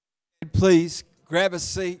please grab a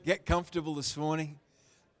seat, get comfortable this morning.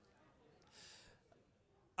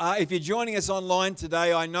 If you're joining us online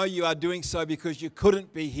today, I know you are doing so because you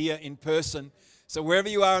couldn't be here in person. So wherever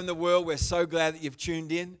you are in the world, we're so glad that you've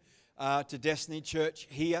tuned in to Destiny Church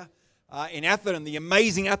here in Atherton, the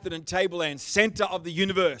amazing Atherton Tableland, center of the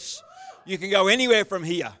universe. You can go anywhere from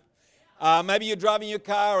here. Maybe you're driving your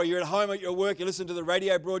car or you're at home at your work, you listen to the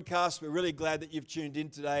radio broadcast. We're really glad that you've tuned in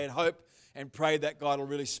today and hope and pray that God will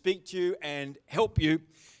really speak to you and help you.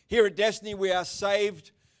 Here at Destiny, we are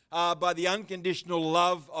saved by the unconditional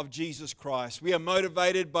love of Jesus Christ. We are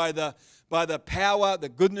motivated by the power, the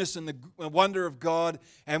goodness, and the wonder of God,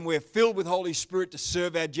 and we're filled with Holy Spirit to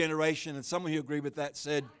serve our generation. And someone who agree with that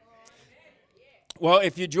said, well,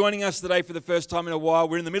 if you're joining us today for the first time in a while,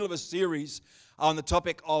 we're in the middle of a series on the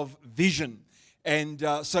topic of vision. And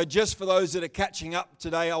so just for those that are catching up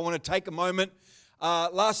today, I want to take a moment.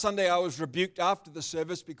 Last Sunday I was rebuked after the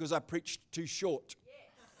service because I preached too short.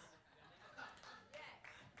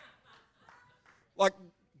 Like,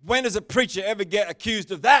 when does a preacher ever get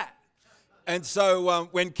accused of that? And so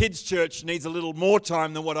when kids' church needs a little more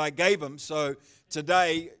time than what I gave them, so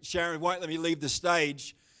today Sharon won't let me leave the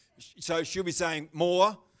stage, so she'll be saying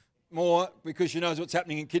more, because she knows what's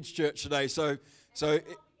happening in kids' church today. So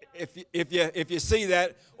if you see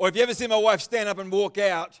that, or if you ever see my wife stand up and walk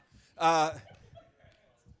out, I'll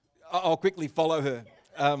quickly follow her.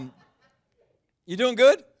 You doing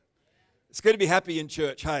good? It's good to be happy in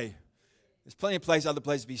church, hey? There's plenty of other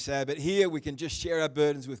places to be sad, but here we can just share our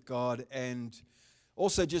burdens with God and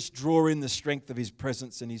also just draw in the strength of His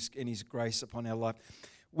presence and His grace upon our life.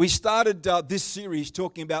 We started this series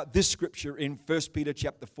talking about this scripture in 1 Peter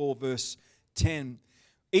chapter 4, verse 10.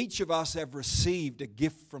 Each of us have received a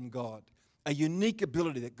gift from God, a unique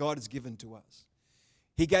ability that God has given to us.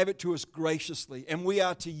 He gave it to us graciously, and we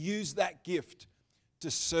are to use that gift to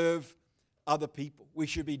serve other people. We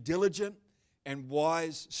should be diligent and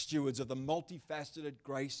wise stewards of the multifaceted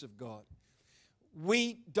grace of God.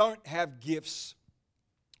 We don't have gifts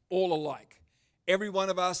all alike. Every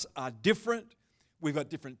one of us are different. We've got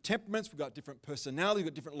different temperaments. We've got different personalities.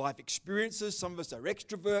 We've got different life experiences. Some of us are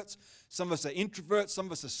extroverts. Some of us are introverts. Some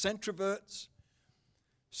of us are centroverts.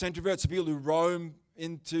 Centroverts are people who roam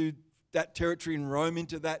into that territory and roam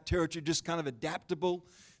into that territory, just kind of adaptable.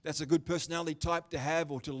 That's a good personality type to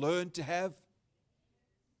have or to learn to have.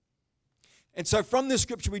 And so from this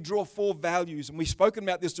scripture, we draw 4 values, and we've spoken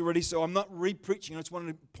about this already, so I'm not re-preaching. I just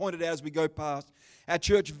wanted to point it out as we go past. Our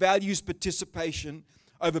church values participation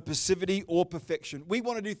over passivity or perfection. We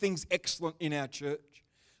want to do things excellent in our church,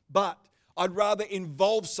 but I'd rather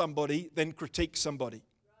involve somebody than critique somebody.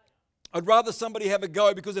 I'd rather somebody have a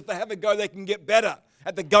go, because if they have a go, they can get better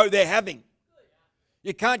at the go they're having.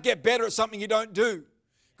 You can't get better at something you don't do.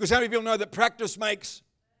 Because how many people know that practice makes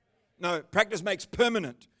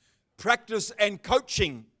permanent. Practice and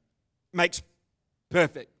coaching makes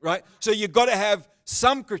perfect, right? So you've got to have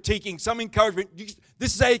some critiquing, some encouragement.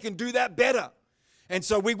 This is how you can do that better. And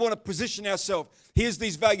so we want to position ourselves. Here's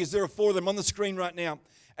these values. There are 4 of them on the screen right now.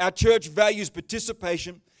 Our church values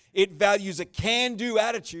participation. It values a can-do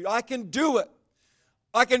attitude. I can do it.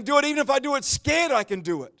 I can do it even if I do it scared. I can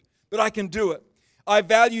do it, but I can do it. I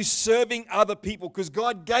value serving other people because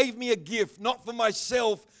God gave me a gift, not for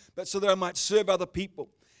myself, but so that I might serve other people.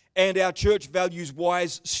 And our church values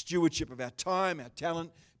wise stewardship of our time, our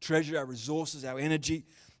talent, treasure, our resources, our energy.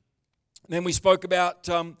 And then we spoke about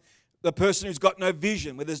the person who's got no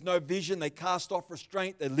vision. Where there's no vision, they cast off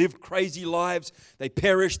restraint, they live crazy lives, they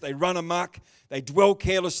perish, they run amok, they dwell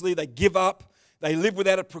carelessly, they give up, they live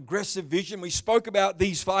without a progressive vision. We spoke about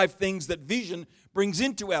these 5 things that vision brings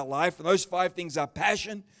into our life, and those 5 things are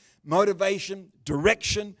passion, motivation,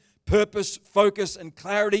 direction, purpose, focus, and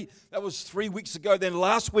clarity. That was 3 weeks ago. Then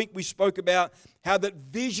last week we spoke about how that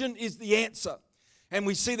vision is the answer. And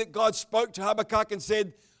we see that God spoke to Habakkuk and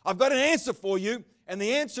said, I've got an answer for you. And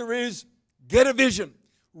the answer is, get a vision.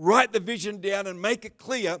 Write the vision down and make it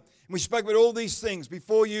clear. And we spoke about all these things.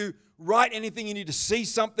 Before you write anything, you need to see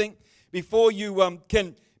something. Before you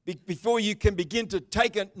can begin to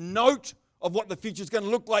take a note of what the future is going to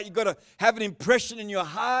look like, you've got to have an impression in your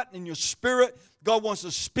heart and in your spirit. God wants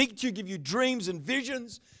to speak to you, give you dreams and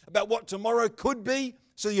visions about what tomorrow could be,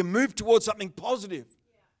 so you move towards something positive.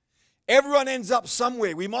 Everyone ends up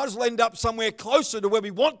somewhere. We might as well end up somewhere closer to where we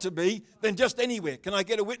want to be than just anywhere. Can I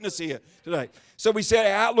get a witness here today? So we said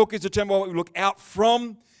our outlook is determined by what we look out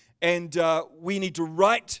from, and we need to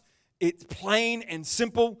write it plain and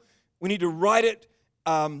simple. We need to write it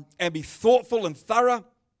and be thoughtful and thorough.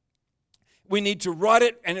 We need to write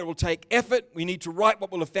it, and it will take effort. We need to write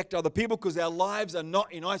what will affect other people, because our lives are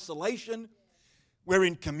not in isolation. we're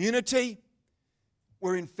in community,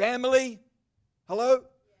 we're in family. Hello?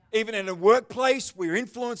 Even in a workplace, we're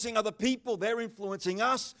influencing other people. They're influencing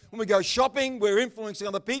us. When we go shopping, we're influencing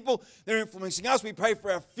other people. They're influencing us. We pay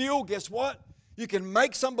for our fuel. Guess what? You can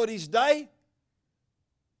make somebody's day,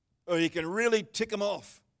 or you can really tick them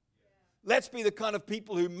off. Let's be the kind of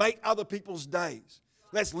people who make other people's days.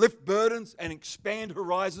 Let's lift burdens and expand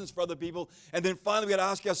horizons for other people. And then finally, we got to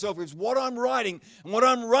ask ourselves, is what I'm writing and what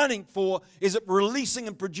I'm running for, is it releasing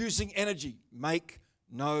and producing energy? Make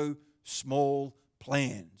no small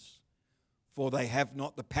plans, for they have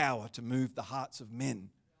not the power to move the hearts of men.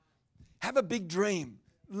 Have a big dream.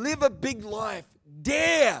 Live a big life.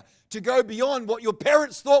 Dare to go beyond what your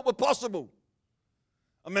parents thought were possible.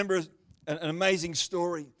 I remember an amazing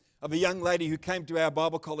story of a young lady who came to our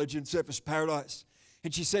Bible college in Surfers Paradise.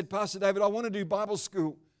 And she said, Pastor David, I want to do Bible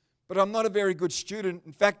school, but I'm not a very good student.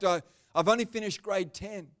 In fact, I've only finished grade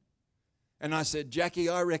 10. And I said, Jackie,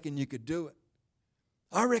 I reckon you could do it.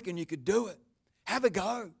 I reckon you could do it. Have a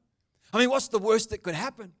go. I mean, what's the worst that could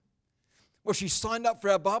happen? Well, she signed up for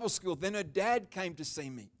our Bible school. Then her dad came to see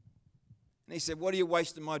me. And he said, what are you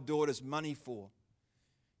wasting my daughter's money for?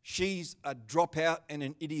 She's a dropout and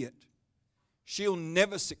an idiot. She'll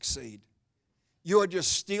never succeed. You are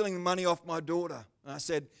just stealing the money off my daughter. And I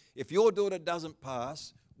said, if your daughter doesn't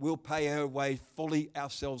pass, we'll pay her way fully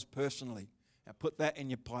ourselves personally. Now put that in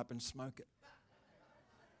your pipe and smoke it.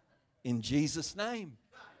 In Jesus' name.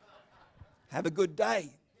 Have a good day.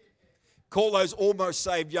 Call those almost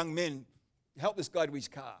saved young men. Help this guy to his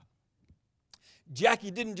car.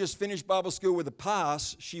 Jackie didn't just finish Bible school with a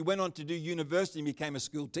pass. She went on to do university and became a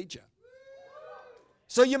school teacher.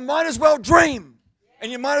 So you might as well dream.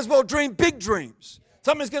 And you might as well dream big dreams.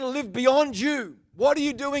 Something's going to live beyond you. What are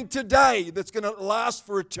you doing today that's going to last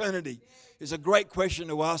for eternity? Is a great question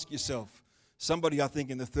to ask yourself. Somebody, I think,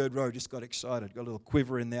 in the third row just got excited, got a little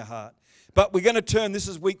quiver in their heart. But we're going to turn, this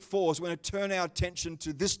is week 4, so we're going to turn our attention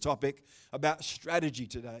to this topic about strategy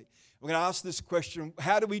today. We're going to ask this question,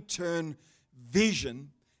 how do we turn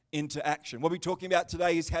vision into action? What we're talking about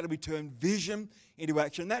today is how do we turn vision into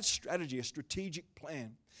action? And that's strategy, a strategic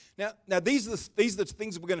plan. Now these are the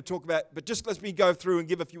things that we're going to talk about, but just let me go through and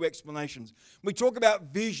give a few explanations. When we talk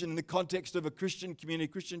about vision in the context of a Christian community,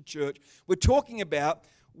 Christian church, we're talking about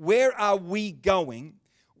where are we going,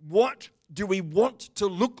 what do we want to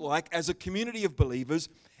look like as a community of believers,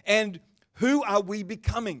 and who are we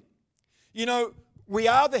becoming? You know, we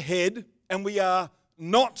are the head and we are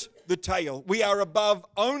not the tail. We are above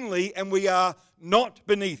only and we are not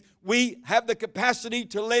beneath. We have the capacity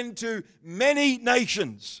to lend to many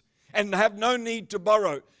nations and have no need to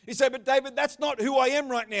borrow. You say, but David, that's not who I am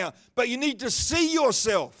right now. But you need to see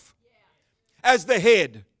yourself as the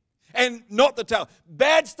head and not the tail.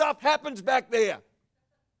 Bad stuff happens back there.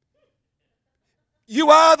 You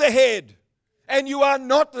are the head and you are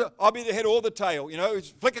not I'll be the head or the tail. You know, it's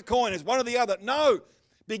flick a coin, it's one or the other. No.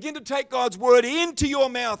 Begin to take God's word into your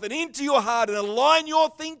mouth and into your heart and align your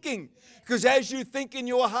thinking. Because as you think in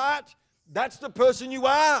your heart, that's the person you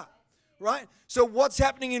are, right? So what's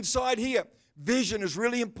happening inside here? Vision is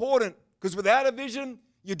really important because without a vision,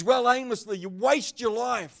 you dwell aimlessly. You waste your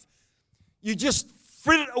life. You just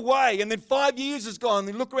frit it away and then 5 years is gone.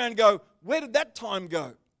 And you look around and go, where did that time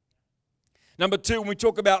go? Number 2, when we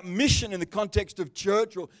talk about mission in the context of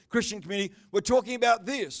church or Christian community, we're talking about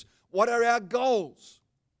this. What are our goals?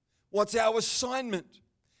 What's our assignment?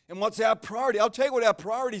 And what's our priority? I'll tell you what our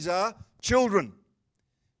priorities are. Children.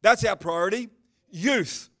 That's our priority.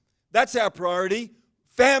 Youth. That's our priority.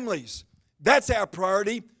 Families. That's our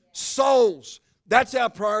priority. Souls. That's our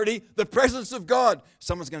priority. The presence of God.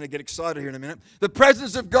 Someone's going to get excited here in a minute. The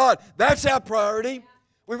presence of God. That's our priority.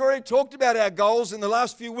 We've already talked about our goals in the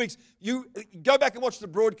last few weeks. You go back and watch the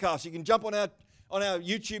broadcast. You can jump on our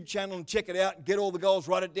YouTube channel and check it out and get all the goals,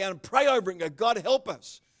 write it down and pray over it and go, God, help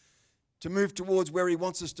us to move towards where he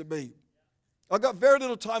wants us to be. I've got very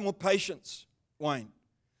little time or patience, Wayne,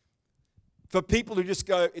 for people who just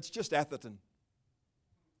go, it's just Atherton.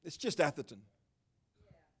 It's just Atherton.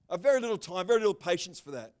 I've very little time, very little patience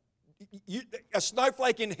for that. A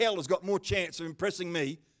snowflake in hell has got more chance of impressing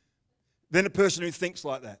me than a person who thinks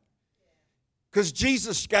like that. Because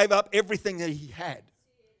Jesus gave up everything that he had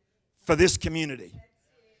for this community.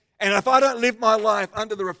 And if I don't live my life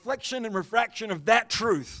under the reflection and refraction of that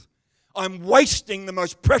truth, I'm wasting the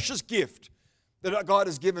most precious gift that God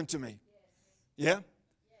has given to me. Yeah?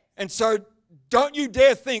 And so don't you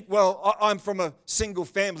dare think, well, I'm from a single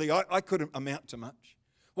family. I couldn't amount to much.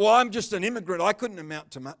 Well, I'm just an immigrant. I couldn't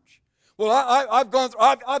amount to much. Well,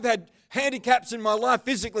 I've had handicaps in my life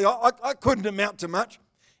physically. I couldn't amount to much.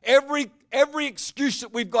 Every excuse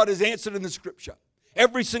that we've got is answered in the Scripture.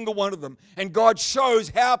 Every single one of them. And God shows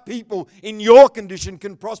how people in your condition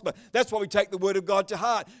can prosper. That's why we take the Word of God to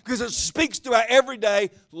heart, because it speaks to our everyday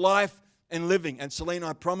life and living. And Celine,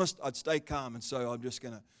 I promised I'd stay calm, and so I'm just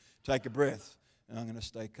going to take a breath and I'm going to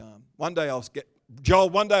stay calm. One day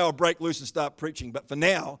I'll break loose and start preaching, but for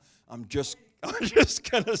now, I'm just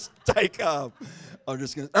going to stay calm.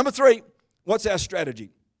 Number 3, what's our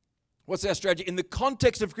strategy? What's our strategy? In the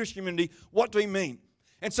context of Christian community, what do we mean?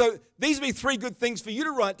 And so these would be 3 good things for you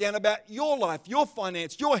to write down about your life, your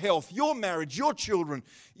finance, your health, your marriage, your children,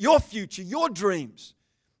 your future, your dreams,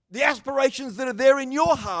 the aspirations that are there in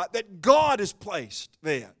your heart that God has placed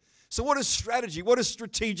there. So what is strategy? What is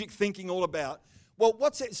strategic thinking all about? Well,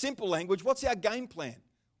 what's that simple language? What's our game plan?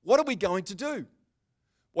 What are we going to do?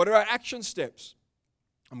 What are our action steps?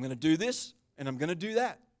 I'm going to do this and I'm going to do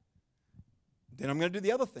that. Then I'm going to do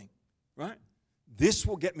the other thing, right? This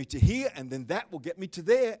will get me to here, and then that will get me to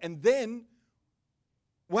there. And then,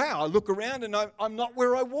 wow, I look around and I'm not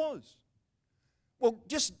where I was. Well,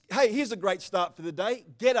 hey, here's a great start for the day.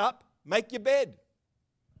 Get up, make your bed.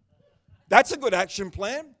 That's a good action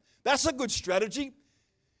plan. That's a good strategy.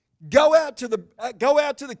 Go out to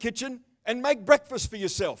the kitchen and make breakfast for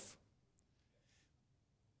yourself.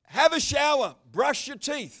 Have a shower, brush your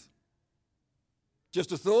teeth.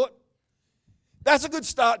 Just a thought. That's a good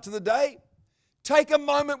start to the day. Take a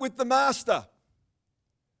moment with the Master.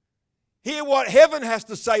 Hear what heaven has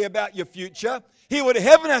to say about your future. Hear what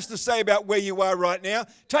heaven has to say about where you are right now.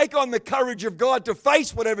 Take on the courage of God to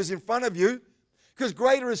face whatever's in front of you, because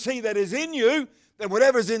greater is He that is in you than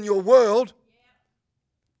whatever's in your world.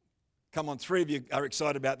 Come on, 3 of you are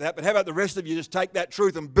excited about that, but how about the rest of you just take that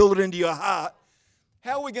truth and build it into your heart?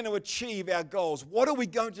 How are we going to achieve our goals? What are we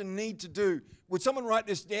going to need to do? Would someone write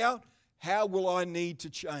this down? How will I need to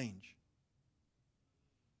change?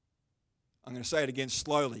 I'm going to say it again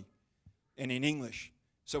slowly and in English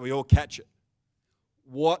so we all catch it.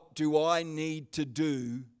 What do I need to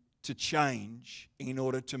do to change in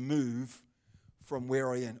order to move from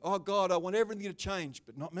where I am? Oh God, I want everything to change,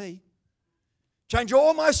 but not me. Change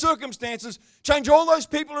all my circumstances, change all those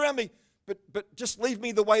people around me, but just leave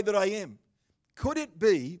me the way that I am. Could it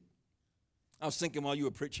be, I was thinking while you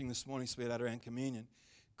were preaching this morning, sweetheart, around communion,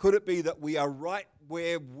 could it be that we are right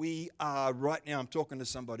where we are right now? I'm talking to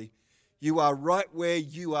somebody. You are right where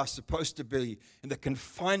you are supposed to be. And the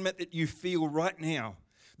confinement that you feel right now,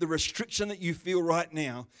 the restriction that you feel right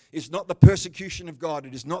now, is not the persecution of God.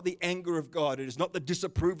 It is not the anger of God. It is not the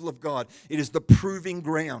disapproval of God. It is the proving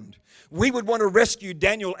ground. We would want to rescue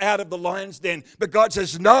Daniel out of the lion's den, but God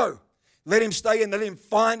says, no. Let him stay and let him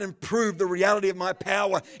find and prove the reality of my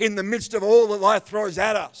power in the midst of all that life throws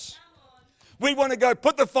at us. We want to go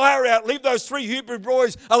put the fire out, leave those 3 Hebrew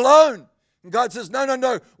boys alone. And God says,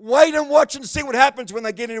 no. Wait and watch and see what happens when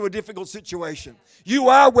they get into a difficult situation. You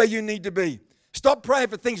are where you need to be. Stop praying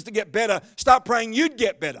for things to get better. Start praying you'd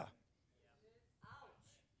get better.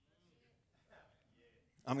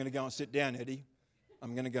 I'm going to go and sit down, Eddie.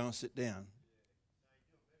 I'm going to go and sit down.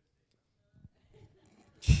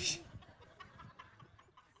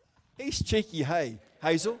 He's cheeky, hey,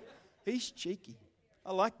 Hazel. He's cheeky.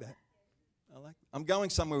 I like that. I'm going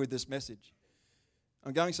somewhere with this message. I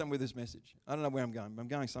don't know where I'm going, but I'm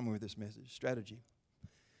going somewhere with this message. Strategy.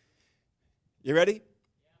 You ready?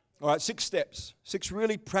 All right, 6 steps. 6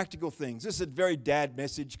 really practical things. This is a very dad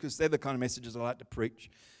message because they're the kind of messages I like to preach.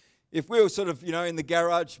 If we were sort of, in the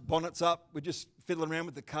garage, bonnets up, we're just fiddling around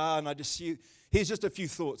with the car, and I just see, here's just a few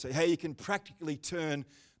thoughts of how you can practically turn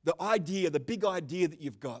the big idea that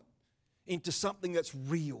you've got into something that's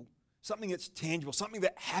real, something that's tangible, something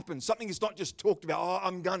that happens, something that's not just talked about,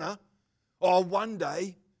 I'm gonna, one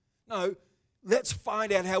day. No, let's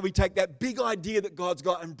find out how we take that big idea that God's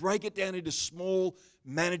got and break it down into small,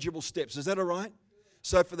 manageable steps. Is that all right?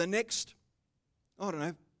 So for the next,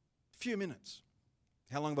 few minutes.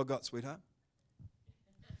 How long have I got, sweetheart?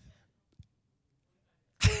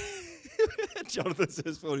 Jonathan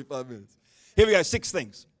says 45 minutes. Here we go, 6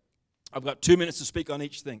 things. I've got 2 minutes to speak on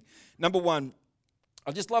each thing. Number 1,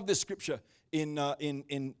 I just love this scripture in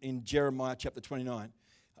Jeremiah chapter 29.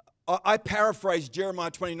 I paraphrased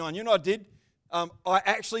Jeremiah 29. You know what I did? I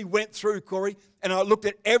actually went through, Corey, and I looked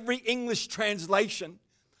at every English translation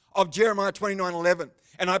of Jeremiah 29:11.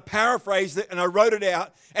 And I paraphrased it and I wrote it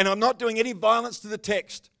out. And I'm not doing any violence to the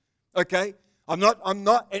text, okay? I'm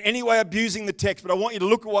not in any way abusing the text, but I want you to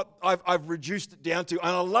look at what I've reduced it down to. And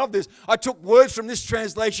I love this. I took words from this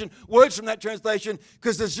translation, words from that translation,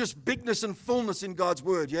 because there's just bigness and fullness in God's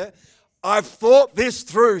word, yeah? I've thought this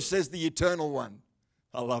through, says the Eternal One.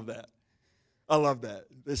 I love that.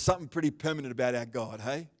 There's something pretty permanent about our God,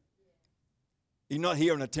 hey? You're not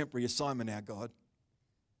here on a temporary assignment, our God.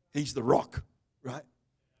 He's the rock, right?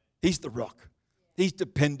 He's the rock. He's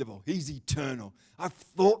dependable. He's eternal. I've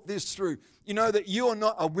thought this through. You know that you are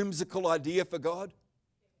not a whimsical idea for God.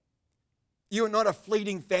 You are not a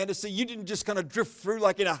fleeting fantasy. You didn't just kind of drift through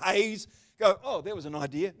like in a haze. Go, oh, there was an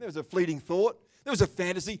idea. There was a fleeting thought. There was a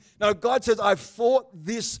fantasy. No, God says, I've thought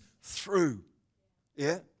this through.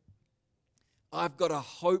 Yeah? I've got a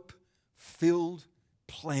hope-filled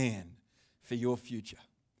plan for your future.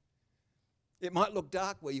 It might look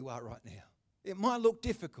dark where you are right now. It might look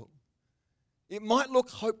difficult. It might look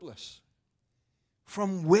hopeless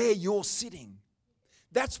from where you're sitting.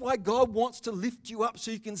 That's why God wants to lift you up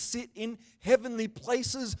so you can sit in heavenly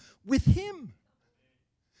places with Him.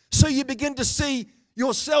 So you begin to see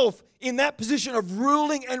yourself in that position of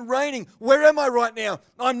ruling and reigning. Where am I right now?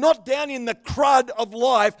 I'm not down in the crud of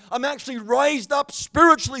life. I'm actually raised up,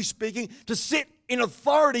 spiritually speaking, to sit in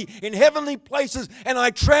authority in heavenly places, and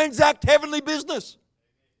I transact heavenly business.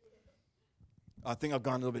 I think I've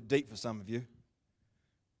gone a little bit deep for some of you.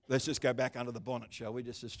 Let's just go back under the bonnet, shall we?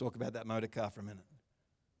 Just talk about that motor car for a minute.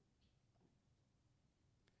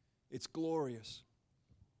 It's glorious.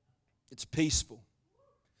 It's peaceful.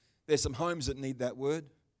 There's some homes that need that word.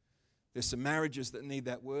 There's some marriages that need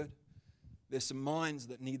that word. There's some minds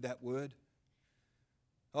that need that word.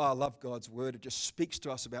 Oh, I love God's word. It just speaks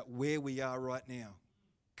to us about where we are right now.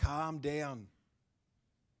 Calm down.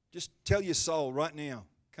 Just tell your soul right now,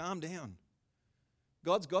 calm down.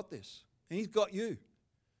 God's got this, and He's got you.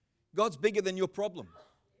 God's bigger than your problem.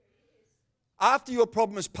 After your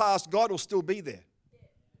problem is passed, God will still be there.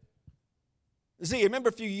 See, remember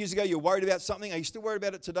a few years ago you were worried about something? Are you still worried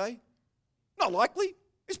about it today? Not likely.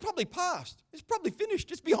 It's probably past. It's probably finished.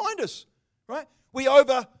 It's behind us, right? We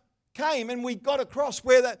overcame and we got across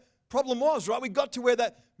where that problem was, right? We got to where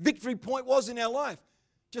that victory point was in our life.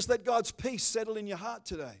 Just let God's peace settle in your heart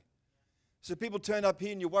today. So people turned up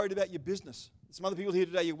here and you're worried about your business. Some other people here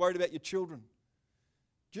today, you're worried about your children.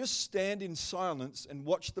 Just stand in silence and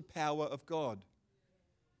watch the power of God.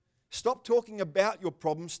 Stop talking about your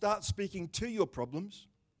problems. Start speaking to your problems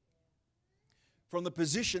from the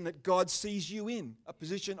position that God sees you in, a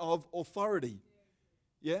position of authority.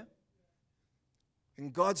 Yeah?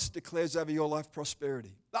 And God declares over your life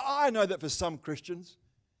prosperity. I know that for some Christians,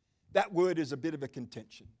 that word is a bit of a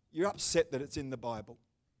contention. You're upset that it's in the Bible.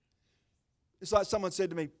 It's like someone said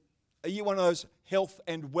to me, are you one of those health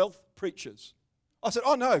and wealth preachers? I said,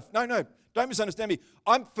 oh, no, don't misunderstand me.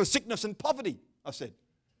 I'm for sickness and poverty, I said.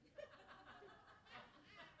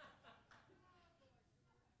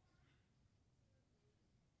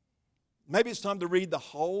 Maybe it's time to read the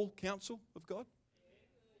whole counsel of God.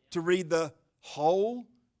 To read the whole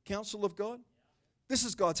counsel of God. This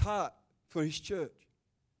is God's heart for His church.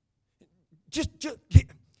 Just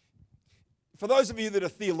for those of you that are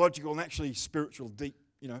theological and actually spiritual, deep,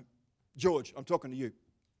 George, I'm talking to you.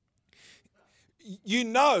 You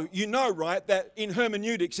know, right, that in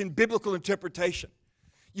hermeneutics, in biblical interpretation,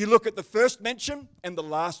 you look at the first mention and the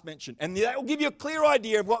last mention, and that will give you a clear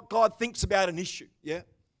idea of what God thinks about an issue, yeah?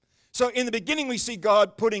 So in the beginning, we see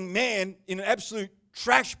God putting man in an absolute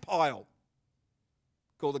trash pile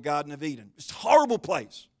called the Garden of Eden. It's a horrible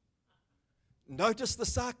place. Notice the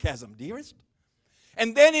sarcasm, dearest.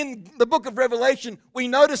 And then in the book of Revelation, we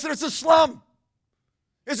notice that it's a slum.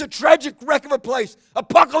 It's a tragic wreck of a place.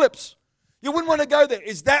 Apocalypse. You wouldn't want to go there.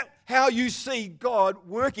 Is that how you see God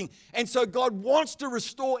working? And so God wants to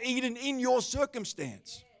restore Eden in your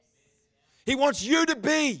circumstance. He wants you to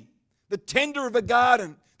be the tender of a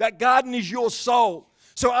garden. That garden is your soul.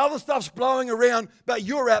 So other stuff's blowing around, but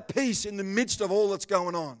you're at peace in the midst of all that's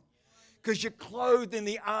going on. Because you're clothed in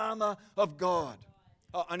the armor of God.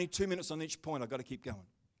 Oh, only 2 minutes on each point. I've got to keep going.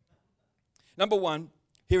 Number one,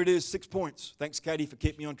 here it is, 6 points. Thanks, Katie, for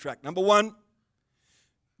keeping me on track. Number one,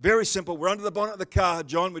 very simple. We're under the bonnet of the car,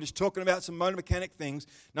 John. We're just talking about some motor mechanic things.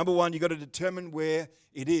 Number one, you've got to determine where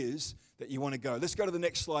it is that you want to go. Let's go to the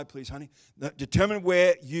next slide, please, honey. Determine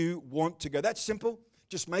where you want to go. That's simple.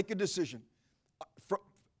 Just make a decision.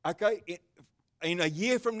 Okay, in a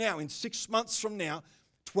year from now, in 6 months from now,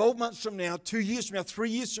 12 months from now, 2 years from now, 3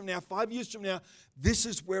 years from now, 5 years from now, this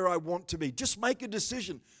is where I want to be. Just make a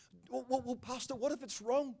decision. Well, Pastor, what if it's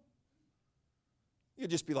wrong? You'll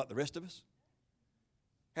just be like the rest of us.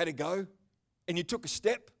 Had to go, and you took a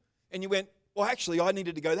step, and you went, well, actually, I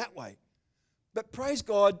needed to go that way. But praise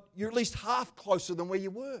God, you're at least half closer than where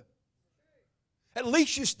you were. At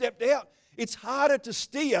least you stepped out. It's harder to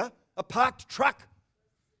steer a parked truck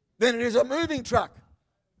than it is a moving truck.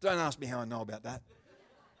 Don't ask me how I know about that.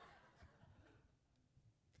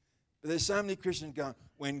 But there's so many Christians going,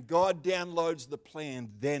 when God downloads the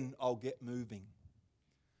plan, then I'll get moving.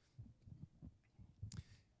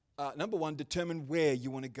 Number one, determine where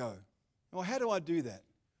you want to go. Well, how do I do that?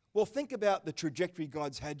 Well, think about the trajectory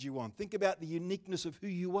God's had you on. Think about the uniqueness of who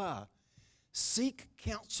you are. Seek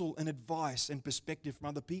counsel and advice and perspective from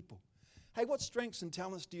other people. Hey, what strengths and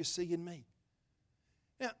talents do you see in me?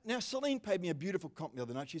 Now, Celine paid me a beautiful compliment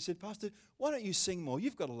the other night. She said, Pastor, why don't you sing more?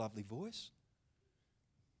 You've got a lovely voice.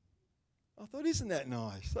 I thought, isn't that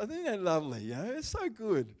nice? I think that's lovely. You know, it's so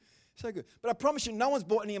good. So good. But I promise you, no one's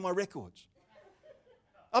bought any of my records.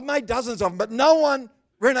 I've made dozens of them, but no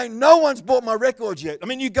one's bought my records yet. I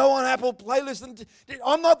mean, you go on Apple Playlist, and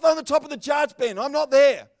I'm not on the top of the charts, Ben. I'm not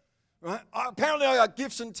there. Right? Apparently, I got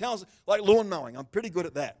gifts and talents like lawn mowing. I'm pretty good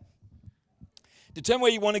at that. Determine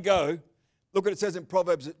where you want to go. Look what it says in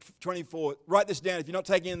Proverbs 24. Write this down. If you're not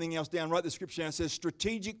taking anything else down, write the scripture down. It says,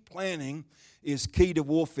 strategic planning is key to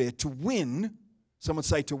warfare. To win, someone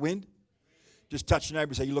say to win. Just touch your neighbor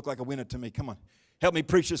and say, you look like a winner to me. Come on. Help me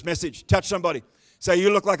preach this message. Touch somebody. Say,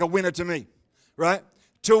 you look like a winner to me. Right?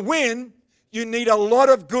 To win, you need a lot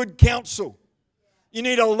of good counsel. You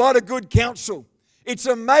need a lot of good counsel. It's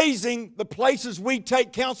amazing the places we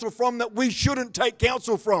take counsel from that we shouldn't take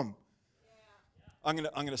counsel from. I'm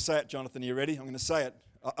going to say it, Jonathan. Are you ready? I'm going to say it.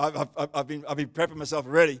 I've been prepping myself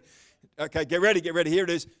already. Okay, get ready. Here it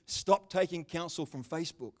is. Stop taking counsel from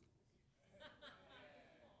Facebook.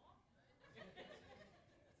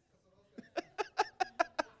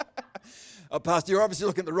 Oh, Pastor, you're obviously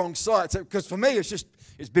looking at the wrong site. Because for me,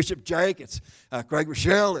 it's Bishop Jake, it's Greg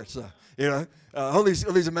Rochelle, it's all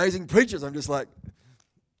these amazing preachers. I'm just like,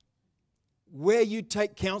 where you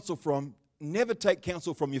take counsel from, never take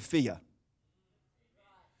counsel from your fear.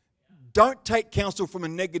 Don't take counsel from a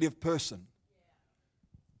negative person.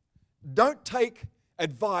 Don't take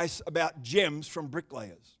advice about gems from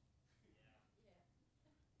bricklayers.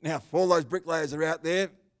 Now, if all those bricklayers are out there,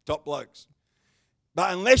 top blokes.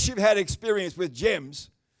 But unless you've had experience with gems,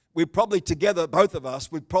 we probably together, both of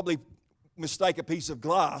us, would probably mistake a piece of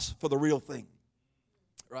glass for the real thing.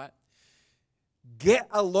 Right? Get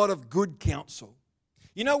a lot of good counsel.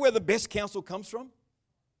 You know where the best counsel comes from?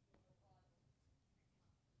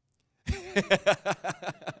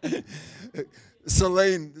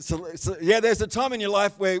 Celine, there's a time in your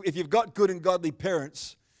life where if you've got good and godly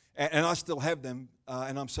parents, and I still have them,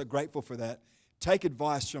 and I'm so grateful for that, take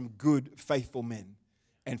advice from good, faithful men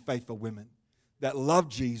and faithful women that love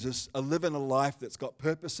Jesus, are living a life that's got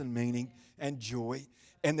purpose and meaning and joy,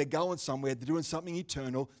 and they're going somewhere, they're doing something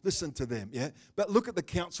eternal. Listen to them, yeah? But look at the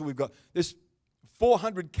counsel we've got. There's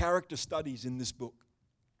 400 character studies in this book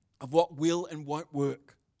of what will and won't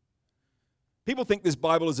work. People think this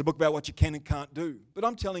Bible is a book about what you can and can't do. But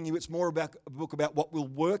I'm telling you, it's more about a book about what will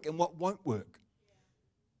work and what won't work.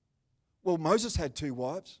 Well, Moses had 2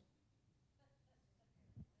 wives.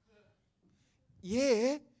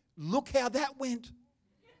 Yeah, look how that went.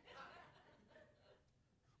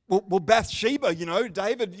 Well, Bathsheba,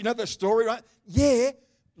 David, the story, right? Yeah,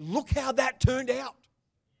 look how that turned out.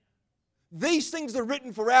 These things are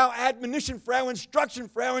written for our admonition, for our instruction,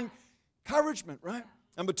 for our encouragement, right?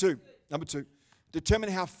 Number two, determine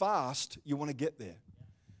how fast you want to get there.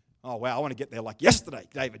 Oh, wow, I want to get there like yesterday,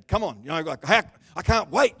 David. Come on, I can't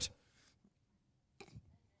wait.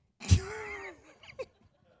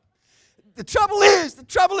 The trouble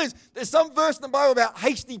is, there's some verse in the Bible about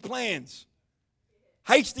hasty plans.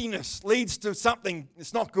 Hastiness leads to something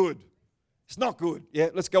that's not good. It's not good. Yeah,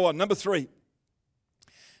 let's go on. Number 3.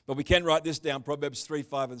 But we can write this down, Proverbs 3,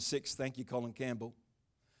 5, and 6. Thank you, Colin Campbell.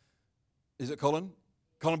 Is it Colin?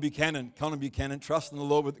 Colin Buchanan. Trust in the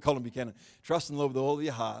Lord with all of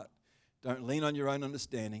your heart. Don't lean on your own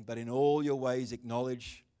understanding, but in all your ways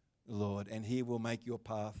acknowledge the Lord, and He will make your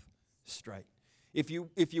path straight. If you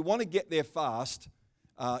want to get there fast,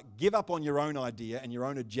 give up on your own idea and your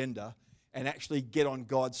own agenda and actually get on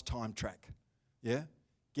God's time track. Yeah?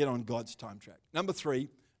 Get on God's time track. Number 3,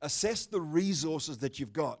 assess the resources that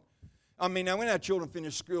you've got. I mean, now when our children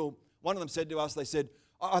finished school, one of them said to us, they said,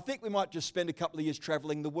 I think we might just spend a couple of years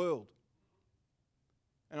traveling the world.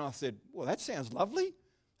 And I said, well, that sounds lovely.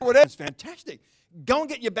 Well, that's fantastic. Go and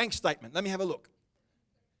get your bank statement. Let me have a look.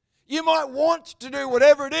 You might want to do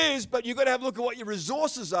whatever it is, but you've got to have a look at what your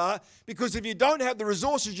resources are, because if you don't have the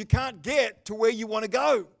resources, you can't get to where you want to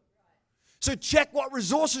go. So check what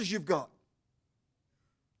resources you've got.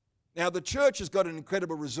 Now, the church has got an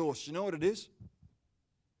incredible resource. You know what it is?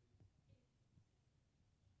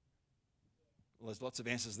 Well, there's lots of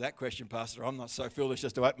answers to that question, Pastor. I'm not so foolish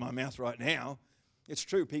just to open my mouth right now. It's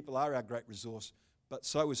true, people are our great resource, but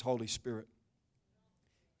so is Holy Spirit.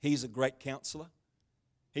 He's a great counselor.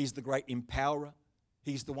 He's the great empowerer.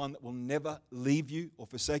 He's the one that will never leave you or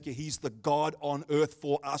forsake you. He's the God on earth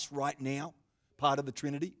for us right now, part of the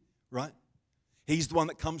Trinity, right? He's the one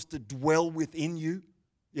that comes to dwell within you,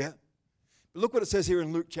 yeah? But look what it says here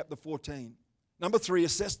in Luke chapter 14. Number 3,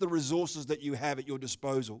 assess the resources that you have at your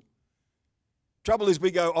disposal. Trouble is we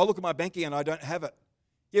go, oh, look at my bank account, I don't have it.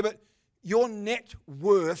 Yeah, but your net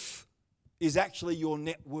worth is actually your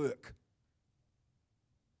network.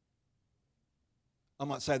 I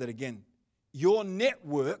might say that again. Your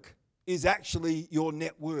network is actually your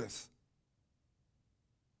net worth.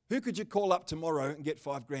 Who could you call up tomorrow and get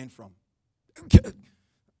 $5,000 from?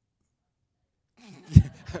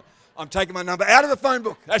 I'm taking my number out of the phone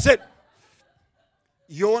book. That's it.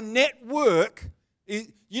 Your network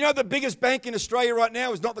is, you know, the biggest bank in Australia right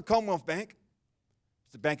now is not the Commonwealth Bank.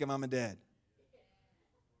 It's the Bank of Mum and Dad.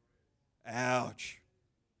 Ouch.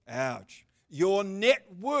 Ouch. Your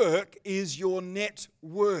network is your net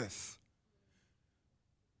worth.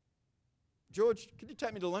 George, can you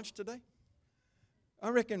take me to lunch today? I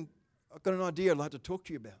reckon I've got an idea I'd like to talk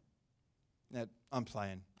to you about. Now, I'm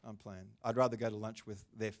playing. I'd rather go to lunch with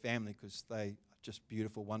their family because they are just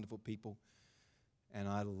beautiful, wonderful people. And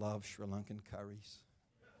I love Sri Lankan curries.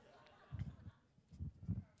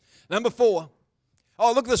 Number 4.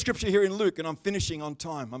 Oh, look at the scripture here in Luke, and I'm finishing on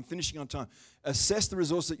time. Assess the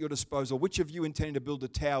resources at your disposal. Which of you intending to build a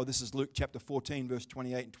tower? This is Luke chapter 14, verse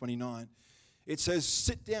 28 and 29. It says,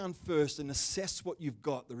 sit down first and assess what you've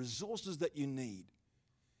got, the resources that you need.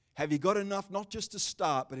 Have you got enough, not just to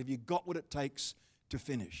start, but have you got what it takes to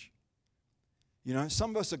finish? You know,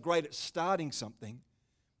 some of us are great at starting something.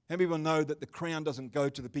 How many people know that the crown doesn't go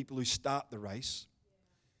to the people who start the race?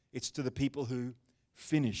 It's to the people who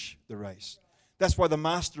finish the race. That's why the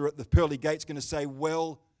master at the pearly gate's going to say,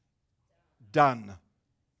 well done,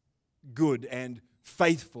 good and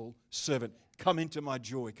faithful servant. Come into my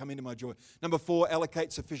joy. Come into my joy. Number 4,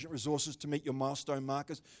 allocate sufficient resources to meet your milestone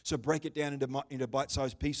markers. So break it down into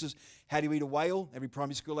bite-sized pieces. How do you eat a whale? Every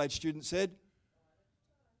primary school age student said.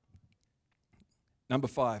 Number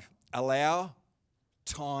 5, allow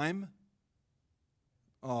time.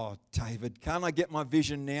 Oh, David, can't I get my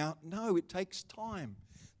vision now? No, it takes time.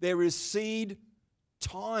 There is seed,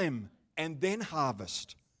 time, and then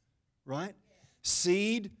harvest, right?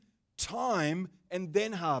 Seed, time, and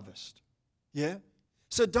then harvest. Yeah?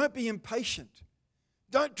 So don't be impatient.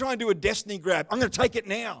 Don't try and do a destiny grab. I'm going to take it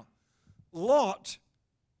now. Lot,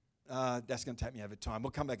 that's going to take me over time.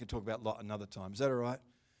 We'll come back and talk about Lot another time. Is that all right?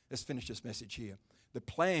 Let's finish this message here. The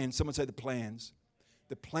plans, someone say the plans.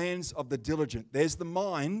 The plans of the diligent. There's the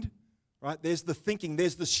mind, right? There's the thinking.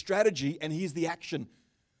 There's the strategy. And here's the action.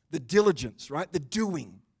 The diligence, right? The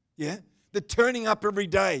doing. Yeah? The turning up every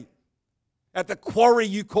day at the quarry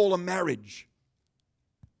you call a marriage.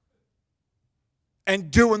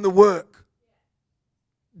 And doing the work.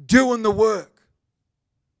 Doing the work.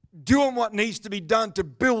 Doing what needs to be done to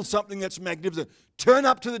build something that's magnificent. Turn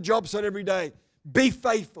up to the job site every day. Be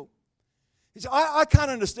faithful. I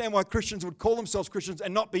can't understand why Christians would call themselves Christians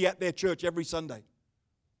and not be at their church every Sunday.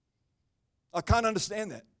 I can't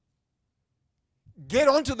understand that. Get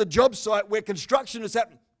onto the job site where construction is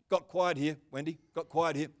happening. Got quiet here, Wendy. Got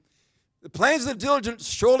quiet here. The plans of the diligent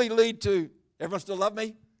surely lead to, everyone still love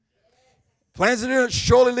me? Plans of the diligent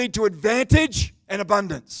surely lead to advantage and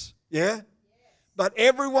abundance. Yeah? But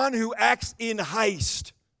everyone who acts in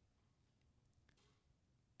haste.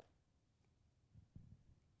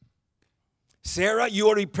 Sarah, you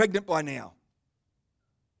ought to be pregnant by now.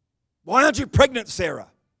 Why aren't you pregnant, Sarah?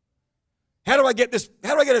 How do I get this?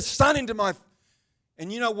 How do I get a son into my...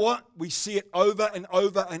 And you know what? We see it over and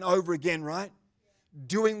over and over again, right?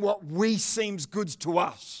 Doing what we seems good to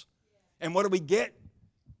us. And what do we get?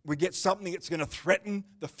 We get something that's going to threaten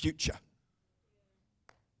the future.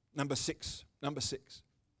 Number six.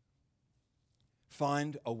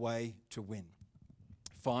 Find a way to win.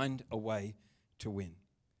 Find a way to win.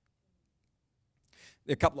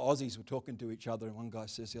 A couple of Aussies were talking to each other, and one guy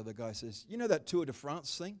says, the other guy says, you know that Tour de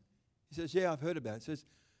France thing? He says, yeah, I've heard about it. He says,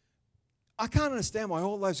 I can't understand why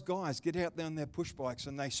all those guys get out there on their push bikes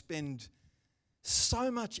and they spend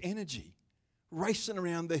so much energy racing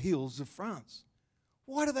around the hills of France.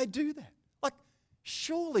 Why do they do that? Like,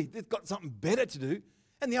 surely they've got something better to do.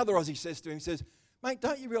 And the other Aussie says to him, he says, mate,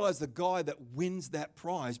 don't you realize the guy that wins that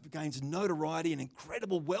prize gains notoriety and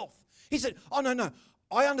incredible wealth? He said, oh, no,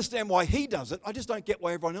 I understand why he does it. I just don't get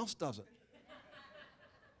why everyone else does it.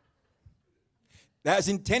 That is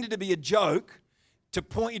intended to be a joke to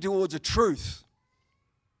point you towards a truth.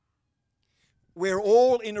 We're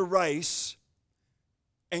all in a race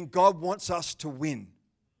and God wants us to win.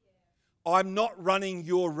 I'm not running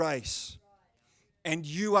your race and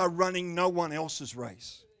you are running no one else's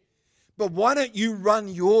race. But why don't you run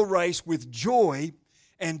your race with joy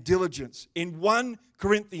and diligence. In 1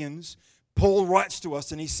 Corinthians, Paul writes to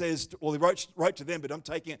us and he says, well, he wrote to them, but I'm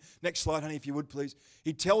taking it. Next slide, honey, if you would, please.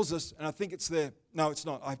 He tells us, and I think it's there. No, it's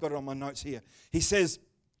not. I've got it on my notes here. He says,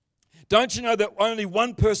 don't you know that only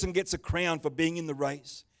one person gets a crown for being in the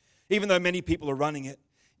race, even though many people are running it?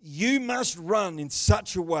 You must run in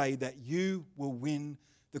such a way that you will win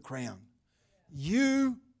the crown.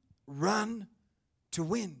 You run to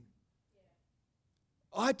win.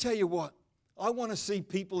 I tell you what, I want to see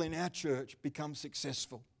people in our church become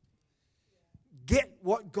successful. Get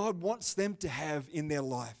what God wants them to have in their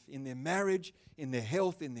life, in their marriage, in their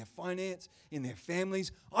health, in their finance, in their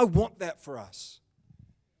families. I want that for us.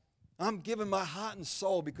 I'm giving my heart and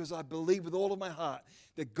soul because I believe with all of my heart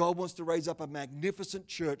that God wants to raise up a magnificent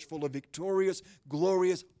church full of victorious,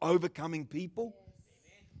 glorious, overcoming people.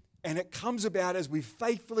 And it comes about as we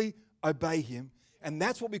faithfully obey Him. And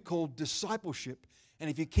that's what we call discipleship. And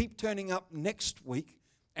if you keep turning up next week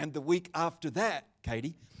and the week after that,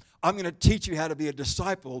 Katie, I'm going to teach you how to be a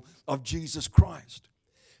disciple of Jesus Christ.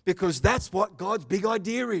 Because that's what God's big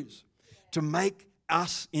idea is, to make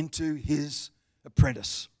us into His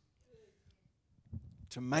apprentice.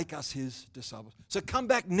 To make us His disciples. So come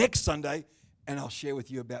back next Sunday and I'll share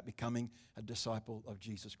with you about becoming a disciple of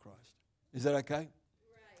Jesus Christ. Is that okay? Right.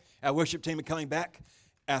 Our worship team are coming back.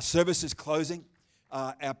 Our service is closing.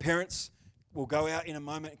 Our parents will go out in a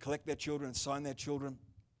moment and collect their children and sign their children.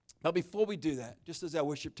 But before we do that, just as our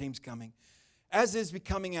worship team's coming, as is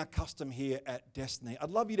becoming our custom here at Destiny, I'd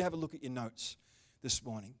love you to have a look at your notes this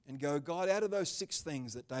morning and go, God, out of those 6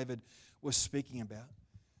 things that David was speaking about,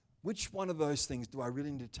 which one of those things do I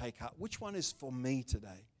really need to take up? Which one is for me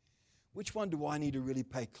today? Which one do I need to really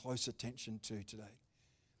pay close attention to today?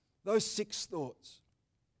 Those 6 thoughts.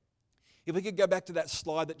 If we could go back to that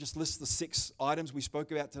slide that just lists the 6 items we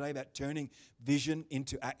spoke about today, about turning vision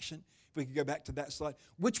into action. If we could go back to that slide.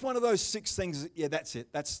 Which one of those 6 things, yeah, that's it.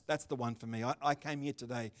 That's the one for me. I came here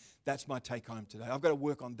today. That's my take home today. I've got to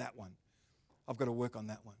work on that one. I've got to work on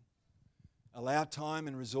that one. Allow time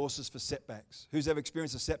and resources for setbacks. Who's ever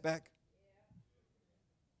experienced a setback?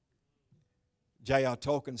 J.R.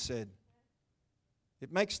 Tolkien said,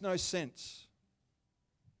 it makes no sense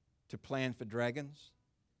to plan for dragons,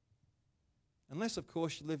 unless, of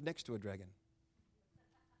course, you live next to a dragon.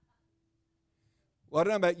 Well, I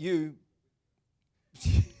don't know about you,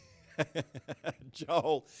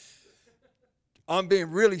 Joel. I'm being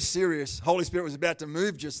really serious. Holy Spirit was about to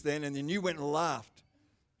move just then, and then you went and laughed.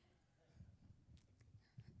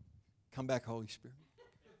 Come back, Holy Spirit.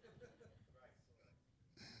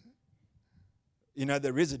 You know,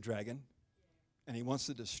 there is a dragon, and he wants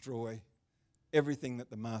to destroy everything that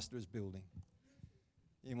the master is building.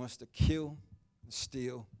 He wants to kill,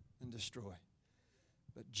 steal, and destroy.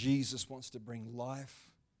 But Jesus wants to bring life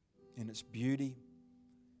in its beauty,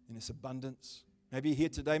 in its abundance. Maybe you're here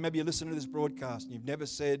today, maybe you're listening to this broadcast, and you've never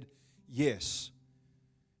said yes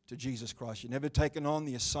to Jesus Christ. You've never taken on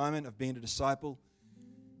the assignment of being a disciple,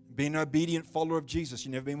 being an obedient follower of Jesus.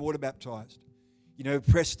 You've never been water baptized. You never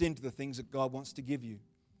pressed into the things that God wants to give you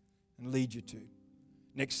and lead you to.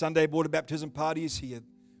 Next Sunday, water baptism party is here.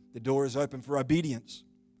 The door is open for obedience.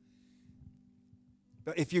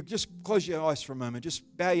 But if you just close your eyes for a moment, just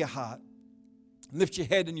bow your heart, lift your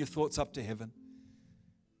head and your thoughts up to heaven.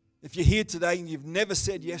 If you're here today and you've never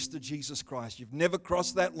said yes to Jesus Christ, you've never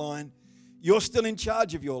crossed that line, you're still in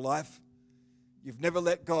charge of your life. You've never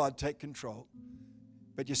let God take control.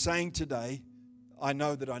 But you're saying today, I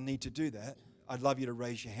know that I need to do that. I'd love you to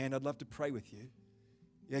raise your hand. I'd love to pray with you.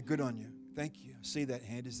 Yeah, good on you. Thank you. I see that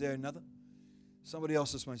hand. Is there another? Somebody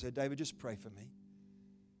else this morning say, David, just pray for me.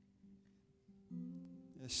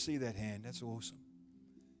 See that hand. That's awesome.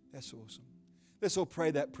 That's awesome. Let's all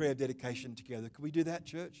pray that prayer of dedication together. Can we do that,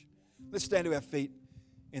 church? Let's stand to our feet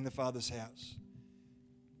in the Father's house.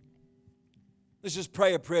 Let's just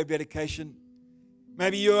pray a prayer of dedication.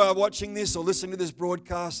 Maybe you are watching this or listening to this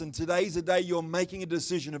broadcast, and today's the day you're making a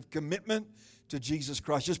decision of commitment to Jesus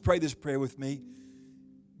Christ. Just pray this prayer with me.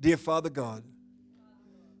 Dear Father God,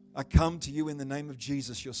 I come to you in the name of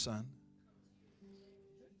Jesus, your Son.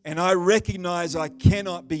 And I recognize I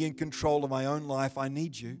cannot be in control of my own life. I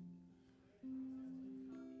need you.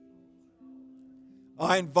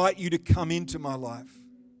 I invite you to come into my life,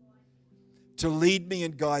 to lead me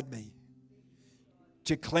and guide me,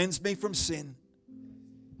 to cleanse me from sin,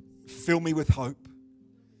 fill me with hope,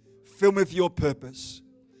 fill me with your purpose,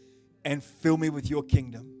 and fill me with your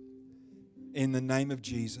kingdom. In the name of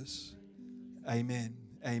Jesus, amen,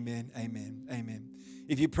 amen, amen, amen.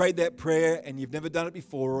 If you prayed that prayer and you've never done it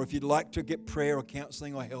before, or if you'd like to get prayer or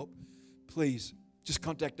counseling or help, please just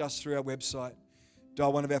contact us through our website.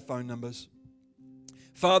 Dial one of our phone numbers.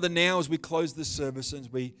 Father, now as we close this service and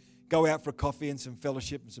as we go out for coffee and some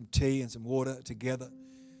fellowship and some tea and some water together,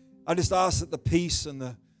 I just ask that the peace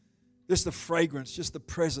and just the fragrance, just the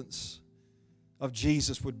presence of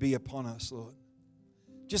Jesus would be upon us, Lord.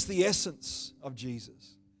 Just the essence of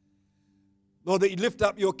Jesus. Lord, that you lift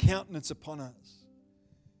up your countenance upon us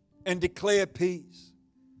and declare peace.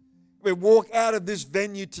 We walk out of this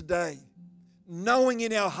venue today knowing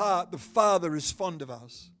in our heart the Father is fond of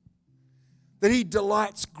us, that He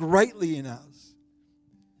delights greatly in us,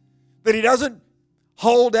 that He doesn't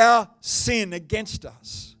hold our sin against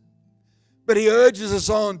us, but He urges us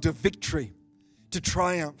on to victory, to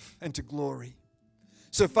triumph, and to glory.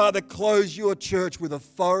 So, Father, close your church with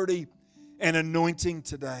authority and anointing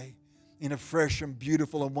today in a fresh and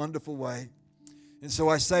beautiful and wonderful way. And so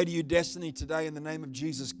I say to you, Destiny, today in the name of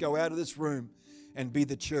Jesus, go out of this room and be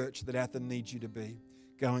the church that Atherton needs you to be.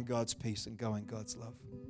 Go in God's peace and go in God's love.